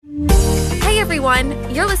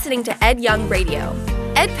everyone. You're listening to Ed Young Radio,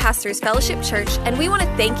 Ed Pastors Fellowship Church, and we want to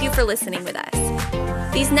thank you for listening with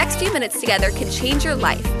us. These next few minutes together can change your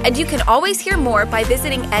life, and you can always hear more by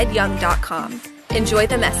visiting edyoung.com. Enjoy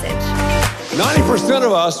the message. 90%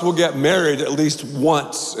 of us will get married at least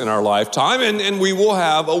once in our lifetime, and we will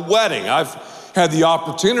have a wedding. I've had the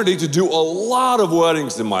opportunity to do a lot of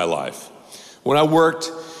weddings in my life. When I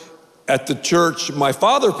worked at the church my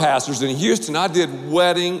father pastors in Houston, I did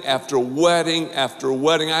wedding after wedding after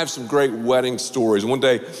wedding. I have some great wedding stories. One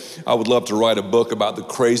day, I would love to write a book about the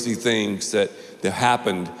crazy things that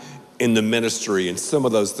happened in the ministry, and some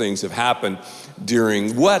of those things have happened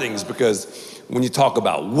during weddings, because when you talk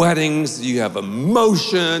about weddings, you have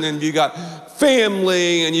emotion, and you got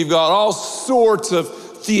family, and you've got all sorts of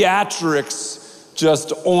theatrics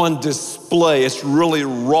just on display. It's really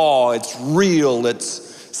raw, it's real, it's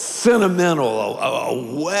sentimental,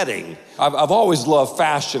 a wedding. I've always loved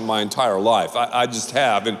fashion my entire life. I just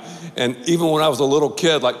have. And even when I was a little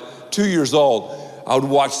kid, like 2 years old, I would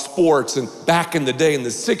watch sports. And back in the day, in the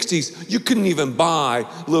 60s, you couldn't even buy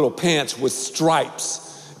little pants with stripes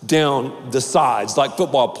down the sides like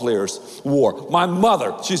football players wore. My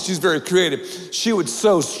mother, she's very creative. She would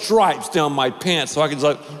sew stripes down my pants so I could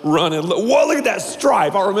like run and look. Whoa, look at that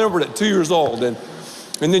stripe. I remembered it, 2 years old. And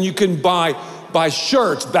then you couldn't buy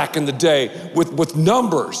shirts back in the day with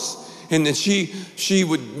numbers. And then she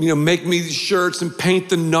would, make me these shirts and paint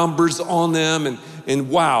the numbers on them. And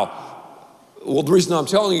wow. Well, the reason I'm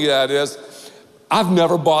telling you that is I've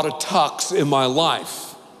never bought a tux in my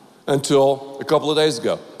life until a couple of days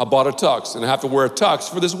ago. I bought a tux, and I have to wear a tux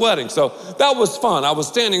for this wedding. So that was fun. I was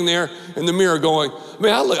standing there in the mirror going,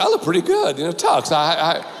 man, I look pretty good in a tux.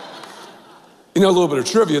 A little bit of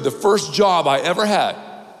trivia. The first job I ever had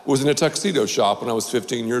was in a tuxedo shop when I was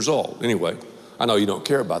 15 years old. Anyway, I know you don't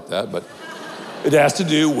care about that, but it has to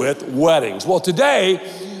do with weddings. Well, today,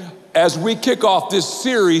 as we kick off this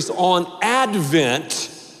series on Advent,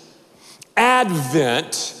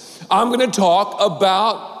 I'm going to talk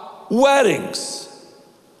about weddings.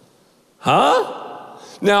 Huh?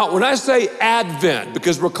 Now, when I say Advent,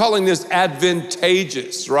 because we're calling this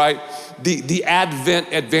Advent-ageous, right? The Advent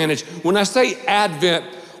advantage. When I say Advent,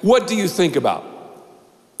 what do you think about?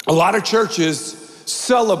 A lot of churches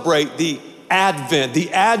celebrate the Advent.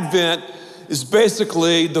 The Advent is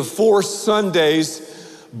basically the 4 Sundays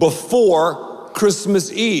before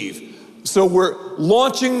Christmas Eve. So we're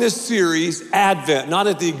launching this series, Advent, not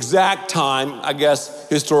at the exact time, I guess,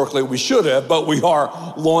 historically we should have, but we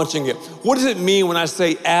are launching it. What does it mean when I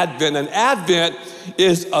say Advent? An Advent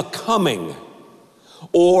is a coming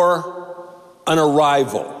or an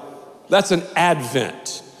arrival. That's an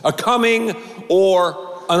Advent, a coming or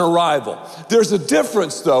an arrival. There's a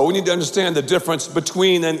difference, though. We need to understand the difference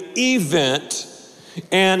between an event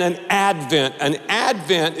and an advent. An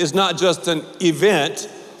advent is not just an event,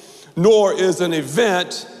 nor is an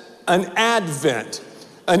event an advent.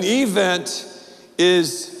 An event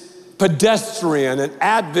is pedestrian. An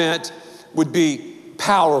advent would be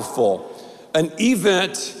powerful. An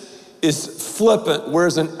event is flippant,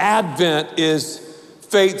 whereas an advent is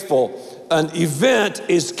faithful. An event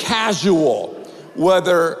is casual,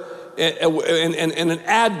 whether and an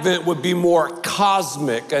advent would be more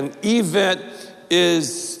cosmic. An event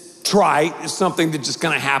is trite, is something that just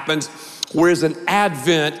kind of happens, whereas an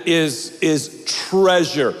advent is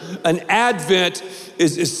treasure. An advent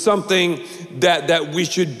is something that we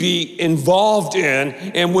should be involved in,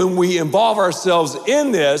 and when we involve ourselves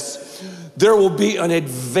in this, there will be an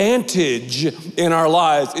advantage in our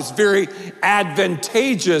lives. It's very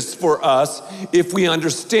advantageous for us if we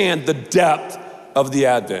understand the depth of the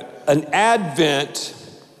Advent. An Advent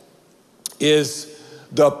is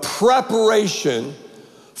the preparation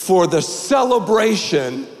for the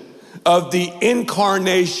celebration of the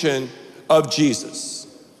incarnation of Jesus.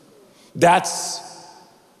 That's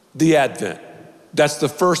the Advent. That's the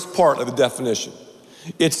first part of the definition.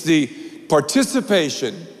 It's the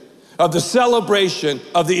participation of the celebration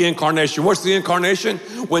of the incarnation. What's the incarnation?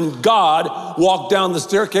 When God walked down the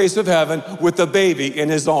staircase of heaven with a baby in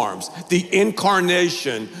his arms. The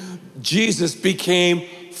incarnation, Jesus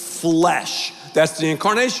became flesh. That's the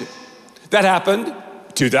incarnation. That happened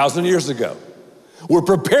 2,000 years ago. We're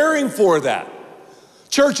preparing for that.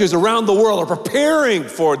 Churches around the world are preparing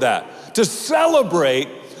for that, to celebrate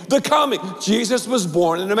the coming. Jesus was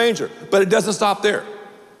born in a manger, but it doesn't stop there.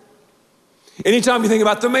 Anytime you think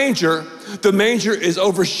about the manger is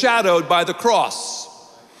overshadowed by the cross.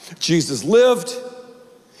 Jesus lived,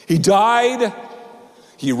 he died,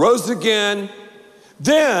 he rose again.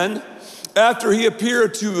 Then, after he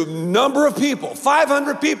appeared to a number of people,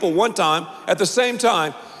 500 people one time, at the same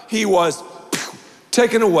time, he was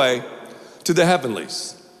taken away to the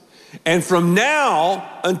heavenlies. And from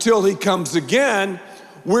now until he comes again,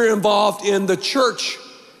 we're involved in the church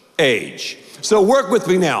age. So work with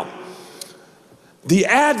me now. The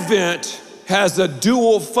Advent has a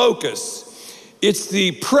dual focus. It's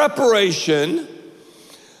the preparation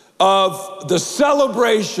of the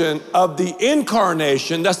celebration of the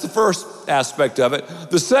incarnation. That's the first aspect of it.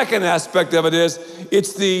 The second aspect of it is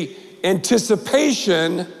it's the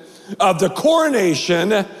anticipation of the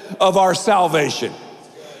coronation of our salvation.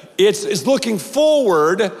 It's looking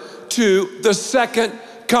forward to the second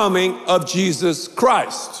coming of Jesus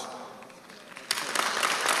Christ.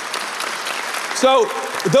 So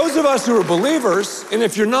those of us who are believers, and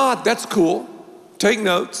if you're not, that's cool. Take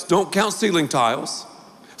notes, don't count ceiling tiles.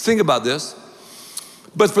 Think about this.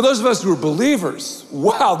 But for those of us who are believers,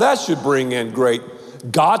 wow, that should bring in great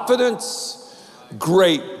confidence,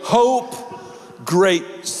 great hope,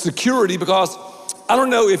 great security, because I don't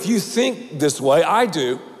know if you think this way, I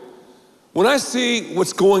do. When I see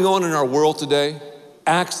what's going on in our world today,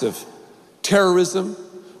 acts of terrorism,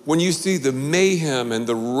 when you see the mayhem and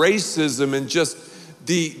the racism and just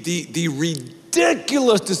the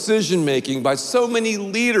ridiculous decision-making by so many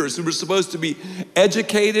leaders who were supposed to be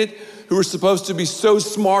educated, who are supposed to be so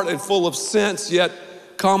smart and full of sense, yet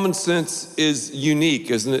common sense is unique,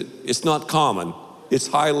 isn't it? It's not common. It's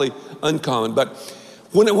highly uncommon. But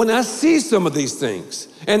when I see some of these things,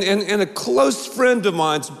 and a close friend of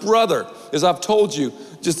mine's brother, as I've told you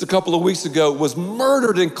just a couple of weeks ago, was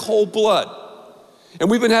murdered in cold blood. And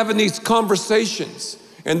we've been having these conversations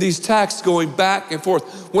and these texts going back and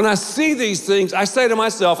forth. When I see these things, I say to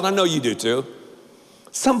myself, and I know you do too,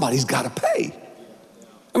 somebody's got to pay.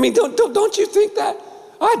 I mean, don't you think that?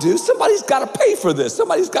 I do. Somebody's got to pay for this.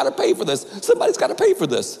 Somebody's got to pay for this. Somebody's got to pay for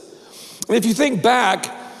this. And if you think back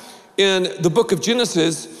in the book of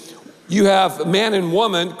Genesis, you have man and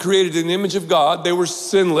woman created in the image of God. They were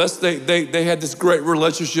sinless. They had this great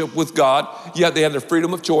relationship with God, yet they had their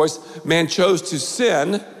freedom of choice. Man chose to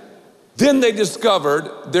sin. Then they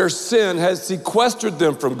discovered their sin has sequestered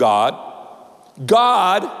them from God.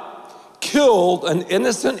 God killed an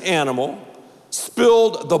innocent animal,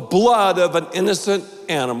 spilled the blood of an innocent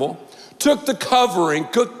animal, took the covering,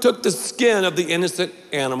 took the skin of the innocent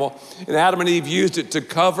animal, and Adam and Eve used it to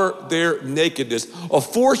cover their nakedness, a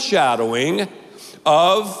foreshadowing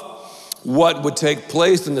of what would take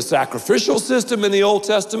place in the sacrificial system in the Old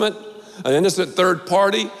Testament, an innocent third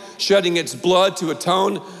party shedding its blood to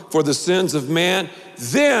atone for the sins of man.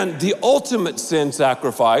 Then the ultimate sin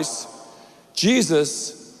sacrifice,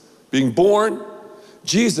 Jesus being born,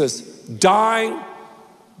 Jesus dying,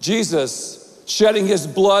 Jesus shedding his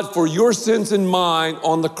blood for your sins and mine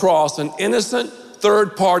on the cross, an innocent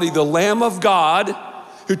third party, the Lamb of God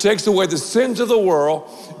who takes away the sins of the world,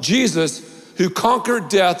 Jesus who conquered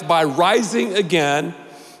death by rising again.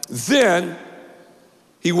 Then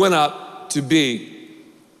he went up to be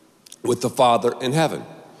with the Father in heaven.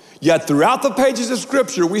 Yet throughout the pages of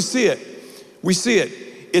Scripture, we see it.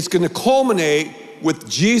 It's going to culminate with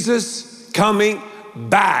Jesus coming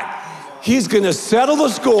back. He's going to settle the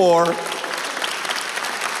score.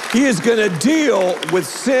 He is going to deal with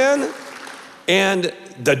sin and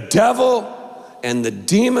the devil and the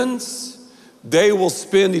demons. They will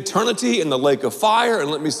spend eternity in the lake of fire.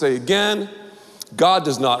 And let me say again, God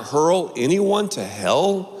does not hurl anyone to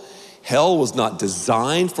hell. Hell was not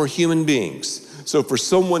designed for human beings. So for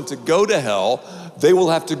someone to go to hell, they will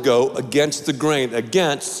have to go against the grain,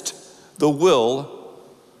 against the will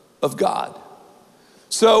of God.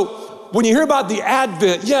 So when you hear about the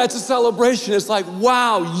Advent, yeah, it's a celebration. It's like,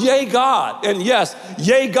 wow, yay God. And yes,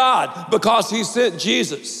 yay God, because he sent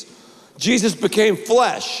Jesus. Jesus became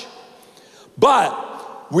flesh.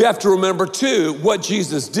 But we have to remember too, what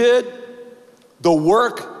Jesus did, the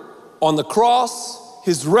work on the cross,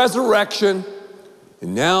 his resurrection,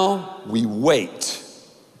 and now we wait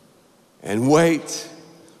and wait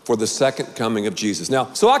for the second coming of Jesus.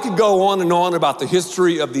 Now, so I could go on and on about the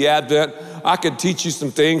history of the Advent. I could teach you some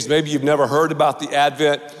things. Maybe you've never heard about the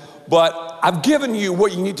Advent, but I've given you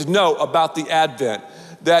what you need to know about the Advent,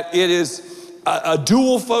 that it is a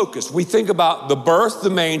dual focus. We think about the birth, the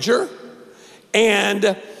manger,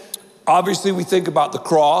 and obviously we think about the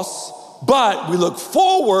cross, but we look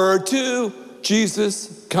forward to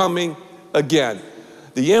Jesus coming again.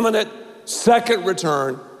 The imminent second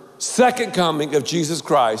return, second coming of Jesus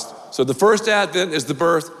Christ. So the first Advent is the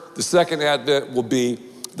birth. The second Advent will be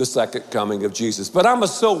the second coming of Jesus. But I'm a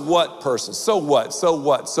so what person. So what?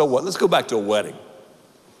 Let's go back to a wedding.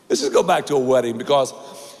 Let's just go back to a wedding, because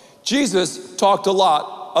Jesus talked a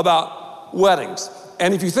lot about weddings.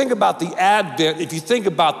 And if you think about the Advent, if you think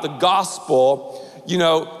about the gospel,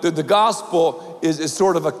 the gospel is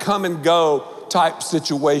sort of a come and go type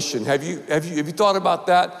situation. Have you thought about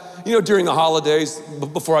that? During the holidays,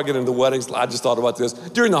 before I get into weddings, I just thought about this.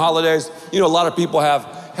 During the holidays, a lot of people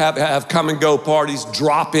have come and go parties,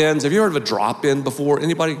 drop-ins. Have you heard of a drop-in before?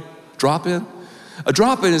 Anybody? Drop-in? A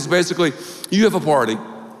drop-in is basically, you have a party,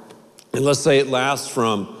 and let's say it lasts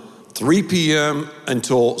from 3 p.m.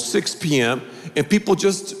 until 6 p.m., and people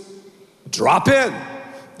just drop in.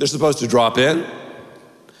 They're supposed to drop in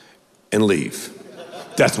and leave.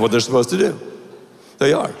 That's what they're supposed to do.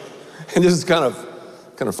 They are. And this is kind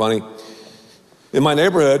of funny. In my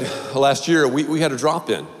neighborhood last year, we had a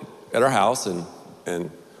drop-in at our house,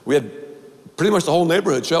 and we had pretty much the whole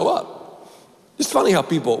neighborhood show up. It's funny how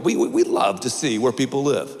we love to see where people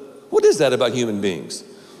live. What is that about human beings?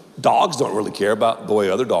 Dogs don't really care about the way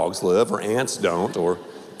other dogs live, or ants don't, or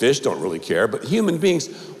fish don't really care. But human beings,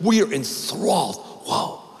 we are enthralled.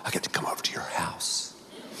 Whoa, I get to come over to your house.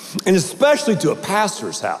 And especially to a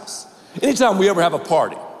pastor's house. Anytime we ever have a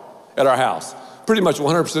party at our house, pretty much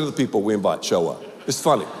 100% of the people we invite show up. It's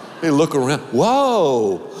funny. They look around.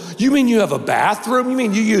 Whoa, you mean you have a bathroom? You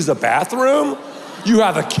mean you use a bathroom? You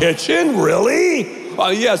have a kitchen? Really?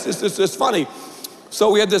 Yes, it's funny.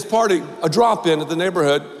 So we had this party, a drop-in at the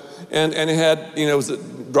neighborhood, and it had, it was a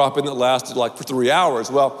drop-in that lasted like for 3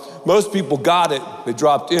 hours. Well, most people got it. They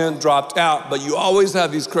dropped in, dropped out, but you always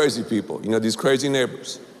have these crazy people, these crazy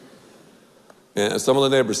neighbors. And some of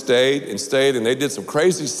the neighbors stayed, and they did some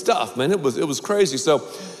crazy stuff, man. It was crazy. So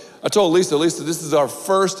I told Lisa, this is our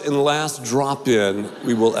first and last drop-in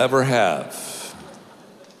we will ever have.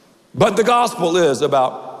 But the gospel is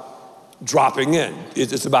about dropping in.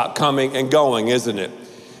 It's about coming and going, isn't it?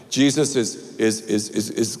 Jesus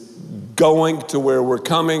is going to where we're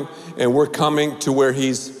coming, and we're coming to where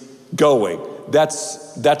he's going.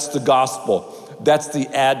 That's the gospel. That's the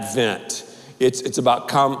Advent. It's about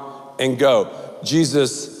come and go.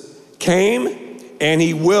 Jesus came, and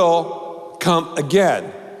he will come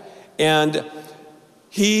again. And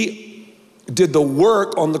he did the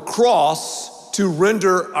work on the cross to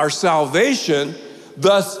render our salvation.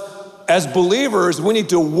 Thus, as believers, we need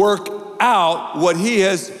to work out what he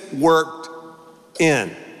has worked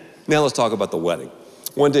in. Now let's talk about the wedding.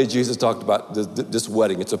 One day Jesus talked about this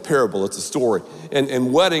wedding. It's a parable, it's a story.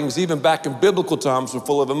 And weddings, even back in biblical times, were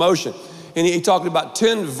full of emotion. And he talked about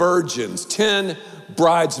 10 virgins, 10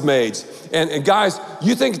 bridesmaids. And guys,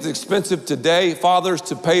 you think it's expensive today, fathers,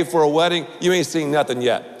 to pay for a wedding? You ain't seen nothing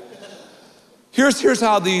yet. Here's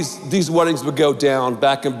how these weddings would go down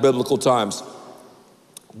back in biblical times.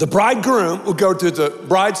 The bridegroom would go to the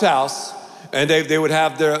bride's house, and they would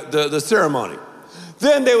have the ceremony.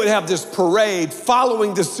 Then they would have this parade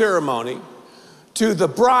following the ceremony to the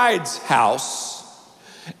bride's house.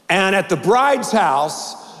 And at the bride's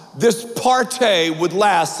house, this party would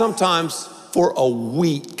last sometimes for a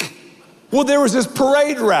week. Well, there was this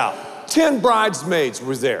parade route. 10 bridesmaids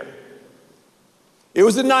were there. It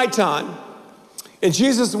was at nighttime. And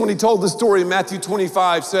Jesus, when he told the story in Matthew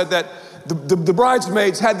 25, said that the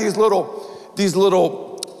bridesmaids had these little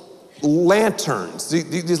lanterns,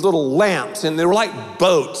 these little lamps, and they were like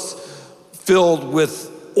boats filled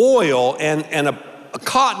with oil, and a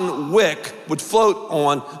cotton wick would float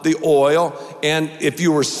on the oil, and if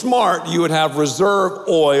you were smart, you would have reserve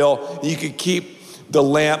oil. You could keep the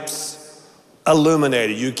lamps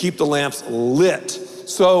illuminated. You keep the lamps lit.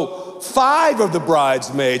 So 5 of the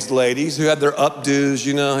bridesmaids, ladies, who had their updos,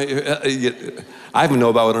 I even know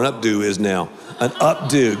about what an updo is now. An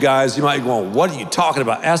updo. Guys, you might be going, what are you talking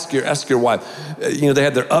about? Ask your wife. They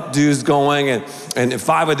had their updos going, and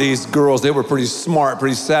 5 of these girls, they were pretty smart,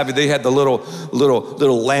 pretty savvy. They had the little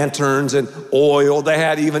lanterns and oil. They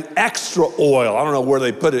had even extra oil. I don't know where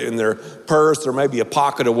they put it, in their purse or maybe a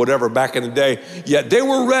pocket or whatever back in the day. Yet they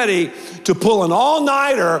were ready to pull an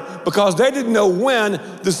all-nighter because they didn't know when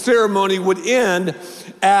the ceremony would end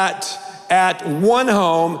at one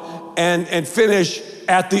home and finish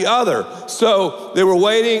at the other. So they were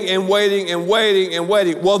waiting and waiting and waiting and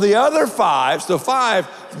waiting. Well, the other 5, so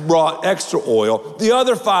 5 brought extra oil. The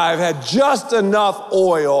other 5 had just enough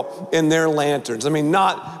oil in their lanterns. I mean,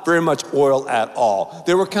 not very much oil at all.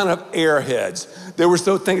 They were kind of airheads. They were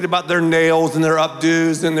so thinking about their nails and their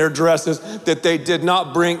updos and their dresses that they did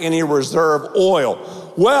not bring any reserve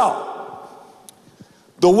oil. Well,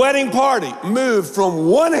 the wedding party moved from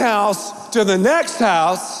one house to the next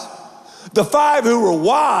house. The 5 who were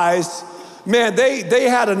wise, man, they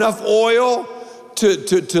had enough oil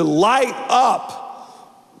to light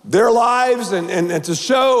up their lives and to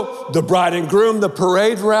show the bride and groom the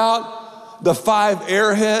parade route. The 5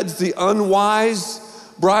 airheads, the unwise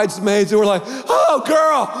bridesmaids who were like, oh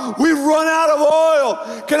girl, we've run out of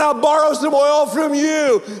oil. Can I borrow some oil from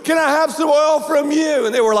you? Can I have some oil from you?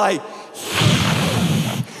 And they were like,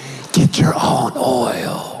 get your own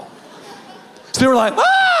oil. So they were like,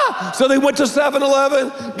 ah! So they went to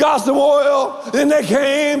 7-Eleven, got some oil, then they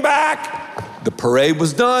came back. The parade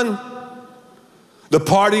was done. The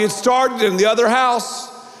party had started in the other house.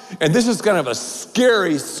 And this is kind of a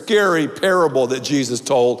scary, scary parable that Jesus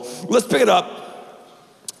told. Let's pick it up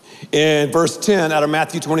in verse 10 out of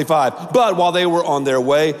Matthew 25. But while they were on their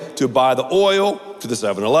way to buy the oil to the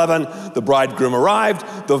 7-Eleven, the bridegroom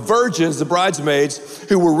arrived. The virgins, the bridesmaids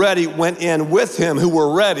who were ready, went in with him,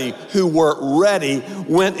 went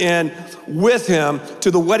in with him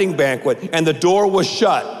to the wedding banquet, and the door was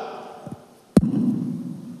shut.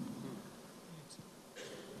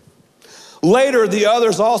 Later, the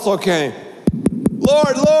others also came.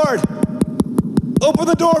 Lord, Lord, open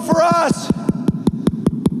the door for us.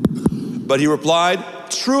 But he replied,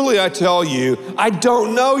 truly I tell you, I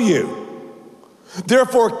don't know you.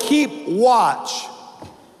 Therefore, keep watch.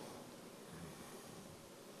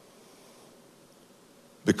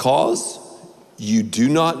 Because you do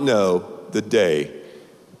not know the day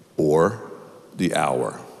or the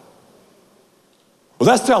hour. Well,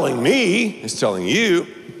 that's telling me, it's telling you,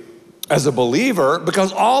 as a believer,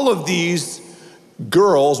 because all of these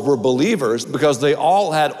girls were believers because they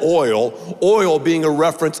all had oil being a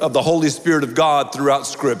reference of the Holy Spirit of God throughout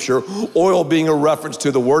Scripture, oil being a reference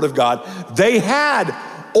to the Word of God. They had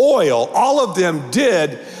oil, all of them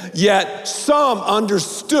did, yet some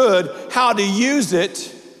understood how to use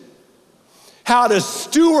it, how to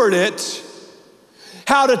steward it,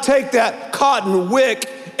 how to take that cotton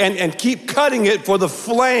wick and keep cutting it for the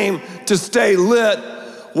flame to stay lit,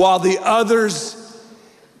 while the others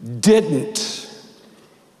didn't.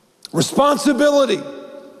 Responsibility.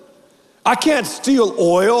 I can't steal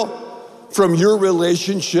oil from your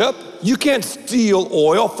relationship. You can't steal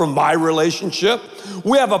oil from my relationship.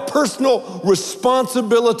 We have a personal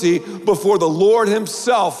responsibility before the Lord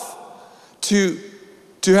himself to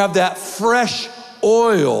have that fresh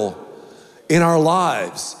oil in our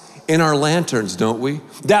lives, in our lanterns, don't we?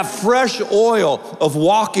 That fresh oil of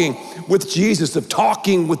walking with Jesus, of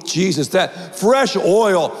talking with Jesus, that fresh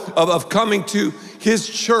oil of coming to his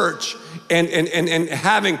church and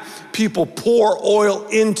having people pour oil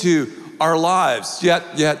into our lives.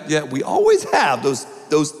 Yet we always have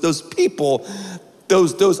those people,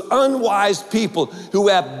 those unwise people who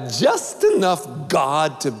have just enough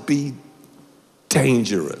God to be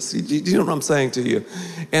dangerous. You know what I'm saying to you?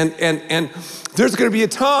 And there's going to be a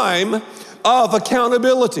time of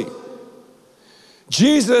accountability.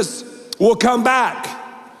 Jesus will come back.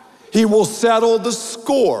 He will settle the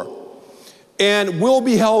score and will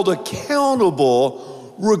be held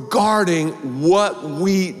accountable regarding what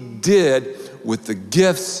we did with the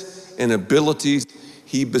gifts and abilities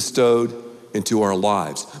he bestowed into our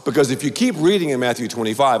lives. Because if you keep reading in Matthew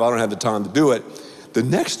 25, I don't have the time to do it, the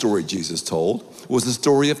next story Jesus told was the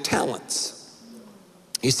story of talents.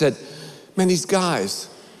 He said, man, these guys,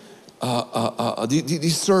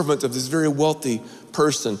 these servants of this very wealthy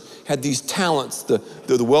person had these talents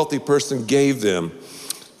the wealthy person gave them.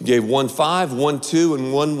 He gave 1 5, 1 2,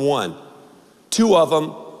 and 1 1. 2 of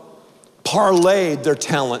them parlayed their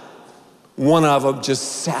talent. 1 of them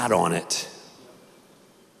just sat on it.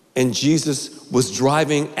 And Jesus was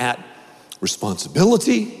driving at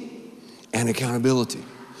responsibility and accountability.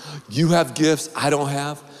 You have gifts I don't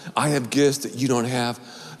have. I have gifts that you don't have.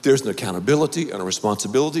 There's an accountability and a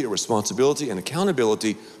responsibility and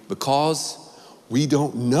accountability because we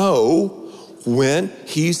don't know when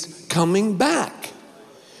he's coming back.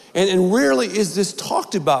 And rarely is this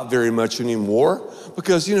talked about very much anymore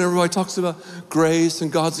because, everybody talks about grace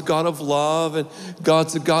and God's a God of love and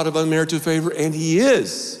God's a God of unmerited favor, and he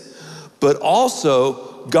is. But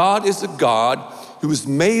also, God is a God who has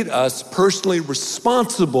made us personally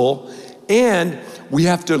responsible, and we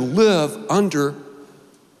have to live under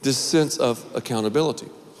this sense of accountability.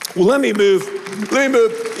 Well, let me move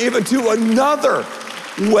even to another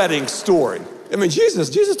wedding story. I mean,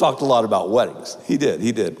 Jesus talked a lot about weddings. He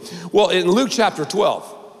did. Well, in Luke chapter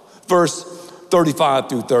 12, verse 35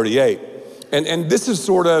 through 38, and this is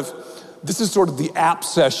sort of the apt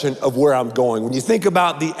session of where I'm going. When you think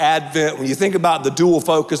about the Advent, when you think about the dual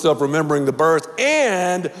focus of remembering the birth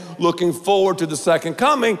and looking forward to the second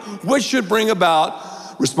coming, which should bring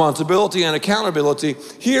about responsibility and accountability,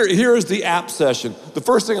 here is the apt session. The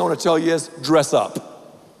first thing I want to tell you is dress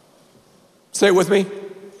up. Say it with me.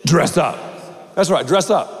 Dress up. That's right, dress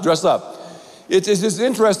up. It's just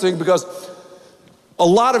interesting because A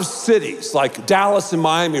lot of cities like Dallas and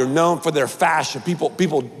Miami are known for their fashion.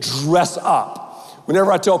 People dress up.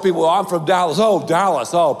 Whenever I tell people, I'm from Dallas,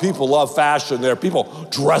 people love fashion there. People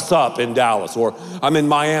dress up in Dallas. Or I'm in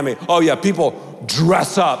Miami, people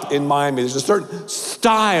dress up in Miami. There's a certain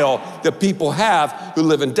style that people have who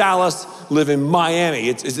live in Dallas, live in Miami.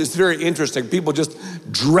 It's very interesting. People just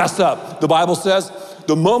dress up. The Bible says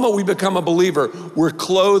the moment we become a believer, we're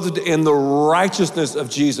clothed in the righteousness of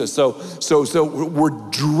Jesus. So we're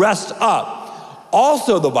dressed up.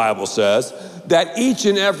 Also, the Bible says that each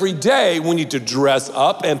and every day we need to dress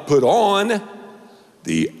up and put on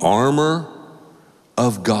the armor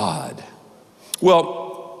of God.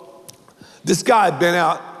 Well, this guy had been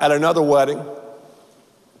out at another wedding,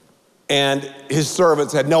 and his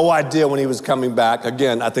servants had no idea when he was coming back.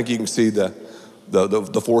 Again, I think you can see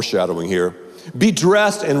the foreshadowing here. Be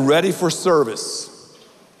dressed and ready for service.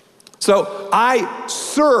 So I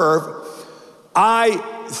serve, I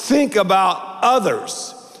think about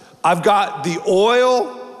others. I've got the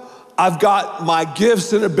oil, I've got my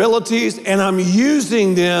gifts and abilities, and I'm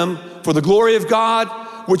using them for the glory of God,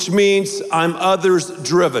 which means I'm others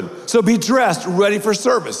driven. So be dressed, ready for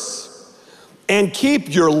service, and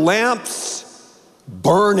keep your lamps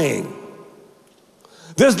burning.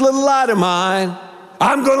 This little light of mine,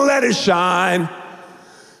 I'm gonna let it shine.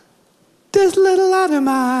 This little light of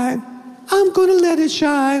mine, I'm gonna let it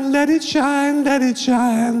shine, let it shine, let it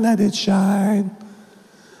shine, let it shine.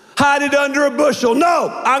 Hide it under a bushel.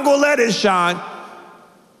 No, I'm gonna let it shine.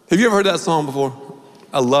 Have you ever heard that song before?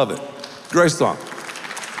 I love it. Great song.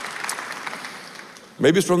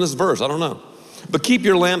 Maybe it's from this verse, I don't know. But keep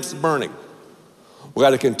your lamps burning. We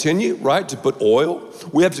got to continue, right, to put oil.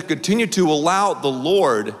 We have to continue to allow the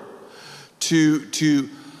Lord to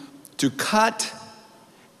cut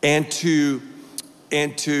and to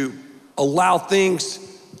allow things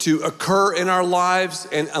to occur in our lives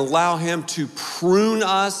and allow him to prune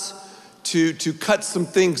us, to cut some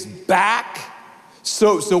things back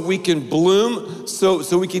so we can bloom,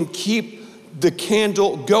 so we can keep the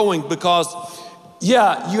candle going. Because, you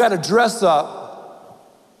got to dress up,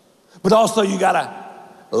 but also you got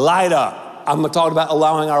to light up. I'm talking about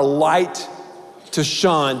allowing our light to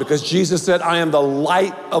shine, because Jesus said, I am the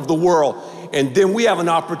light of the world. And then we have an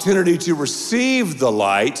opportunity to receive the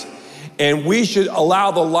light, and we should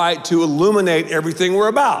allow the light to illuminate everything we're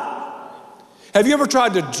about. Have you ever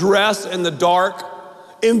tried to dress in the dark?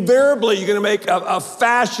 Invariably, you're gonna make a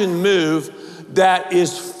fashion move that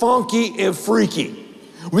is funky and freaky.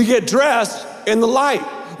 We get dressed in the light.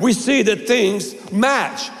 We see that things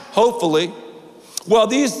match, hopefully. Well,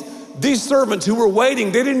 these servants who were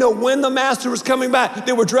waiting, they didn't know when the master was coming back.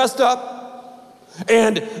 They were dressed up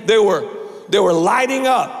and they were lighting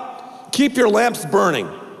up. Keep your lamps burning.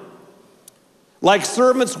 Like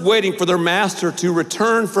servants waiting for their master to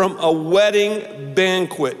return from a wedding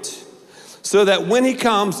banquet, so that when he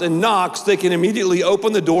comes and knocks, they can immediately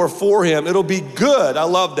open the door for him. It'll be good, I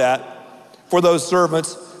love that, for those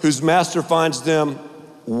servants whose master finds them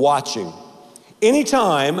watching.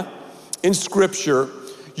 Anytime in Scripture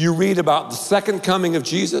you read about the second coming of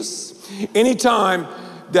Jesus, anytime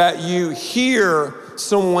that you hear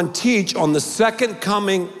someone teach on the second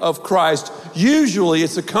coming of Christ, usually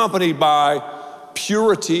it's accompanied by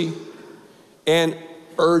purity and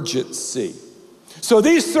urgency. So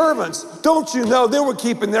these servants, don't you know, they were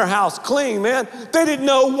keeping their house clean, man. They didn't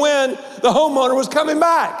know when the homeowner was coming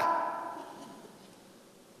back.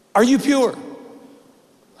 Are you pure?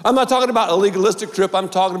 I'm not talking about a legalistic trip. I'm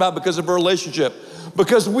talking about because of a relationship.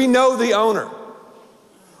 Because we know the owner.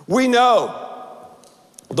 We know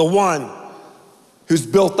the one who's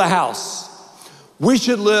built the house. We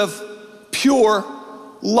should live pure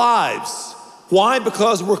lives. Why?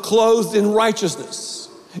 Because we're clothed in righteousness.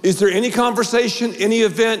 Is there any conversation, any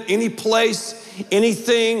event, any place,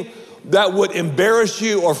 anything that would embarrass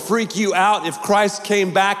you or freak you out if Christ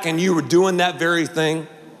came back and you were doing that very thing?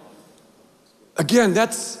 Again,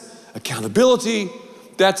 that's accountability,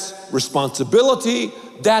 that's responsibility,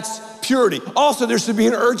 that's purity. Also, there should be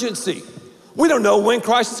an urgency. We don't know when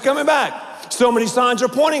Christ is coming back. So many signs are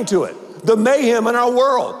pointing to it. The mayhem in our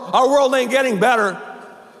world. Our world ain't getting better.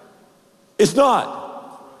 It's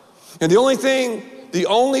not. And the only thing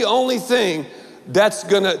that's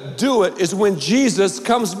gonna do it is when Jesus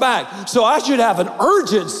comes back. So I should have an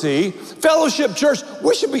urgency. Fellowship Church,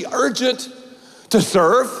 we should be urgent to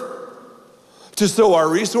serve, to sow our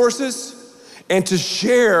resources, and to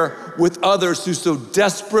share with others who so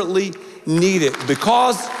desperately need it,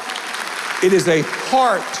 because it is a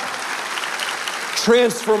heart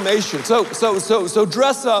transformation. So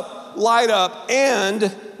dress up, light up,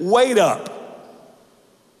 and wait up.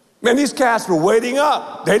 Man, these cats were waiting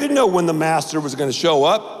up. They didn't know when the master was going to show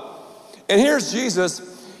up. And here's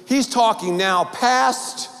Jesus. He's talking now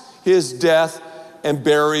past his death and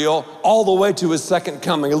burial all the way to his second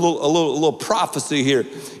coming. A little prophecy here.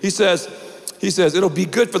 He says, it'll be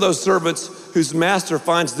good for those servants whose master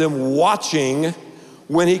finds them watching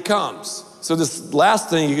when he comes. So this last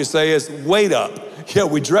thing you can say is wait up. Yeah,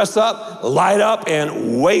 we dress up, light up,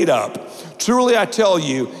 and wait up. Truly, I tell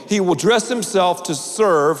you, he will dress himself to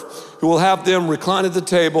serve, who will have them recline at the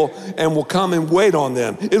table and will come and wait on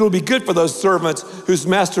them. It'll be good for those servants whose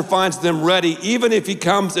master finds them ready, even if he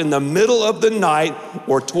comes in the middle of the night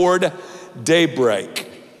or toward daybreak.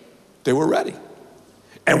 They were ready.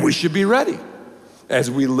 And we should be ready as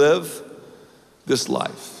we live this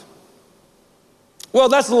life. Well,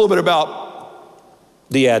 that's a little bit about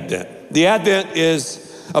the Advent. The Advent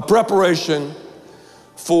is a preparation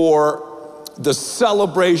for the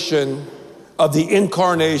celebration of the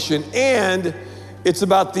incarnation, and it's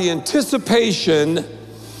about the anticipation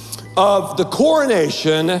of the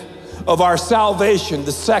coronation of our salvation,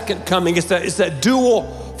 the second coming. It's that dual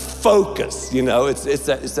focus, it's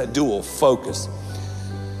that dual focus.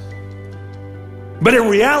 But in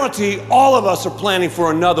reality, all of us are planning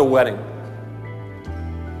for another wedding.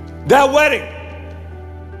 That wedding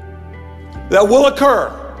that will occur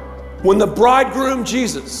when the bridegroom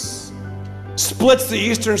Jesus splits the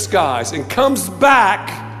eastern skies and comes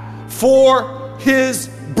back for his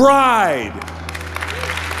bride,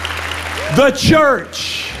 the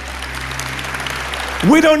church.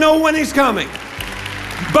 We don't know when he's coming,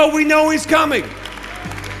 but we know he's coming.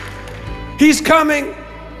 He's coming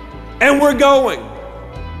and we're going.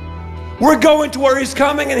 We're going to where he's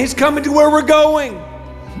coming and he's coming to where we're going.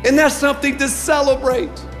 And that's something to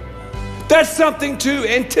celebrate. That's something to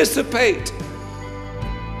anticipate.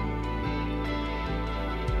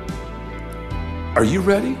 Are you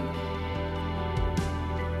ready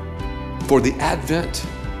for the Advent?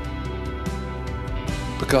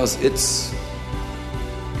 Because it's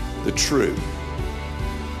the true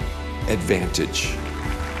advantage.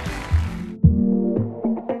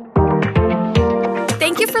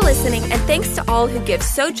 Thank you for listening, and thanks to all who give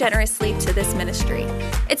so generously to this ministry.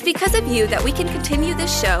 It's because of you that we can continue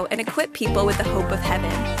this show and equip people with the hope of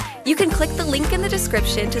heaven. You can click the link in the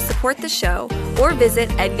description to support the show or visit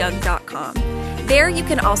edyoung.com. There you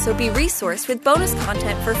can also be resourced with bonus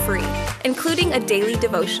content for free, including a daily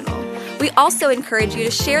devotional. We also encourage you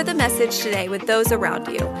to share the message today with those around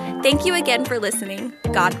you. Thank you again for listening.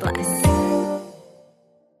 God bless.